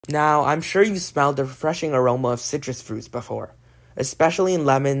Now, I'm sure you've smelled the refreshing aroma of citrus fruits before, especially in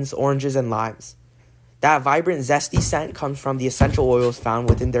lemons, oranges, and limes. That vibrant, zesty scent comes from the essential oils found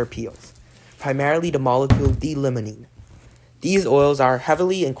within their peels, primarily the molecule D-limonene. These oils are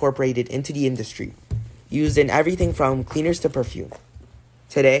heavily incorporated into the industry, used in everything from cleaners to perfume.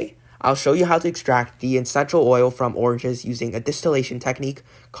 Today, I'll show you how to extract the essential oil from oranges using a distillation technique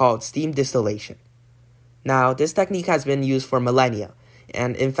called steam distillation. Now, this technique has been used for millennia,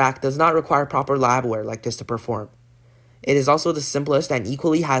 and in fact does not require proper labware like this to perform. It is also the simplest and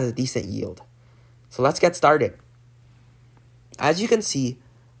equally has a decent yield. So let's get started. As you can see,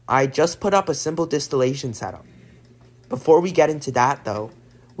 I just put up a simple distillation setup. Before we get into that though,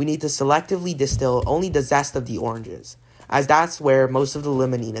 we need to selectively distill only the zest of the oranges, as that's where most of the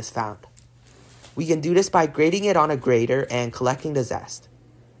limonene is found. We can do this by grating it on a grater and collecting the zest.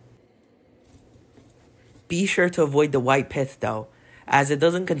 Be sure to avoid the white pith though, as it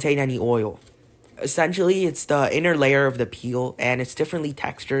doesn't contain any oil. Essentially, it's the inner layer of the peel and it's differently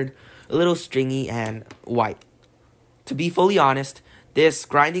textured, a little stringy and white. To be fully honest, this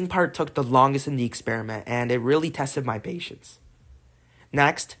grinding part took the longest in the experiment and it really tested my patience.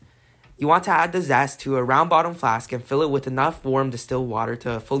 Next, you want to add the zest to a round bottom flask and fill it with enough warm distilled water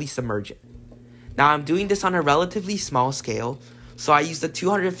to fully submerge it. Now I'm doing this on a relatively small scale, so I used a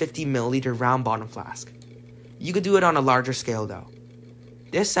 250 milliliter round bottom flask. You could do it on a larger scale though.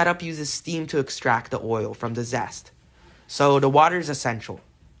 This setup uses steam to extract the oil from the zest, so the water is essential.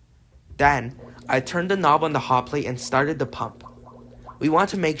 Then, I turned the knob on the hot plate and started the pump. We want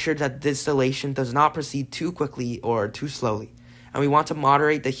to make sure that distillation does not proceed too quickly or too slowly, and we want to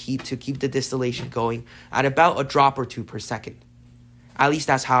moderate the heat to keep the distillation going at about a drop or two per second. At least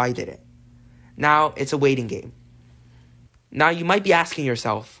that's how I did it. Now, it's a waiting game. Now you might be asking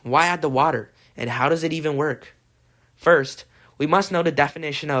yourself, why add the water, and how does it even work? First, we must know the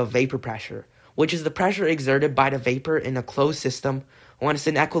definition of vapor pressure, which is the pressure exerted by the vapor in a closed system when it's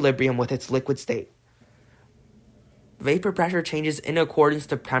in equilibrium with its liquid state. Vapor pressure changes in accordance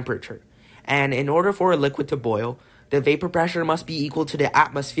to temperature, and in order for a liquid to boil, the vapor pressure must be equal to the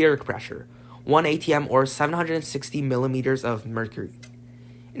atmospheric pressure, 1 atm or 760 millimeters of mercury.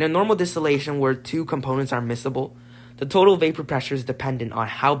 In a normal distillation where two components are miscible, the total vapor pressure is dependent on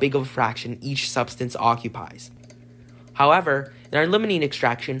how big of a fraction each substance occupies. However, in our limonene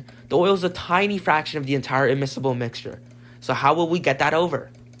extraction, the oil is a tiny fraction of the entire immiscible mixture. So how will we get that over?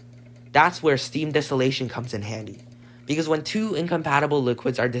 That's where steam distillation comes in handy. Because when two incompatible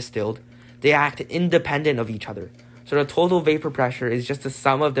liquids are distilled, they act independent of each other. So the total vapor pressure is just the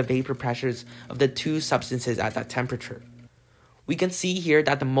sum of the vapor pressures of the two substances at that temperature. We can see here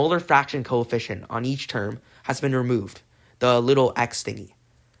that the molar fraction coefficient on each term has been removed, the little x thingy.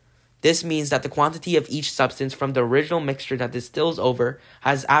 This means that the quantity of each substance from the original mixture that distills over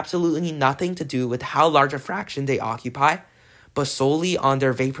has absolutely nothing to do with how large a fraction they occupy, but solely on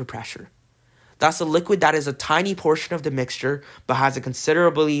their vapor pressure. Thus, a liquid that is a tiny portion of the mixture but has a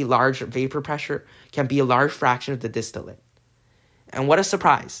considerably large vapor pressure can be a large fraction of the distillate. And what a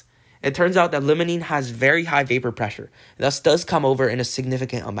surprise! It turns out that limonene has very high vapor pressure, and thus does come over in a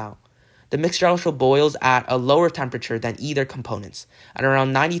significant amount. The mixture also boils at a lower temperature than either components, at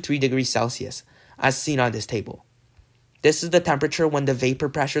around 93 degrees Celsius, as seen on this table. This is the temperature when the vapor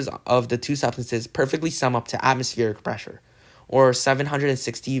pressures of the two substances perfectly sum up to atmospheric pressure, or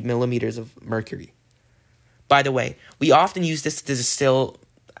 760 millimeters of mercury. By the way, we often use this to distill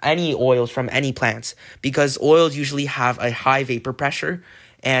any oils from any plants, because oils usually have a high vapor pressure,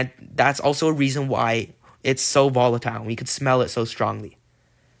 and that's also a reason why it's so volatile. We could smell it so strongly.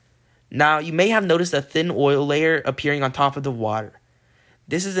 Now, you may have noticed a thin oil layer appearing on top of the water.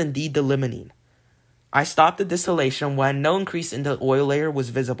 This is indeed the limonene. I stopped the distillation when no increase in the oil layer was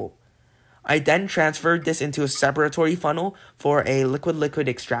visible. I then transferred this into a separatory funnel for a liquid-liquid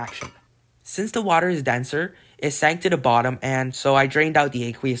extraction. Since the water is denser, it sank to the bottom, and so I drained out the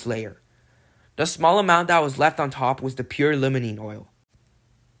aqueous layer. The small amount that was left on top was the pure limonene oil.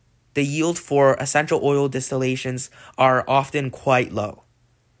 The yield for essential oil distillations are often quite low.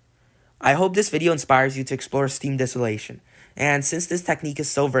 I hope this video inspires you to explore steam distillation, and since this technique is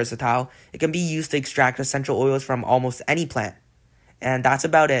so versatile, it can be used to extract essential oils from almost any plant. And that's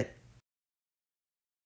about it.